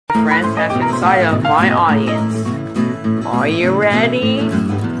Friends have inside of my audience. Are you ready?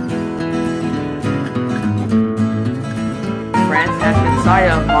 Friends have inside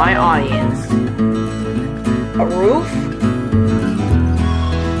of my audience. A roof?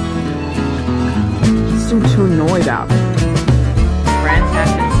 So too annoyed about it. Friends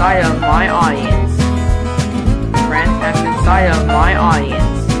have inside of my audience. Friends have inside of my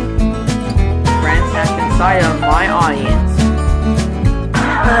audience. Friends have inside of my audience.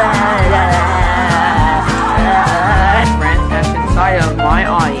 Friends have inside of my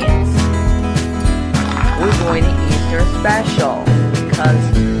audience. We're going to Easter special because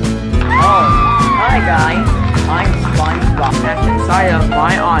hi guys, I'm SpongeBob. Have inside of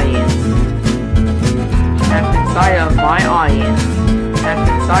my audience. Have inside of my audience. Have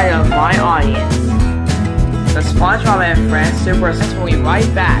inside of my audience. The SpongeBob and Friends Super Sets will be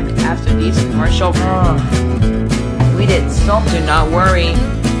right back after these commercial. We did so. Do not worry.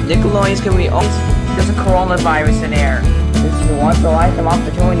 Nickelodeon's gonna be always. There's a coronavirus in air. This is a once-in-a-lifetime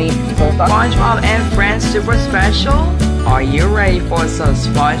opportunity. So SpongeBob and Friends Super Special. Are you ready for some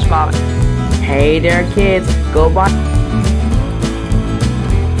SpongeBob? Hey there, kids. Go buy.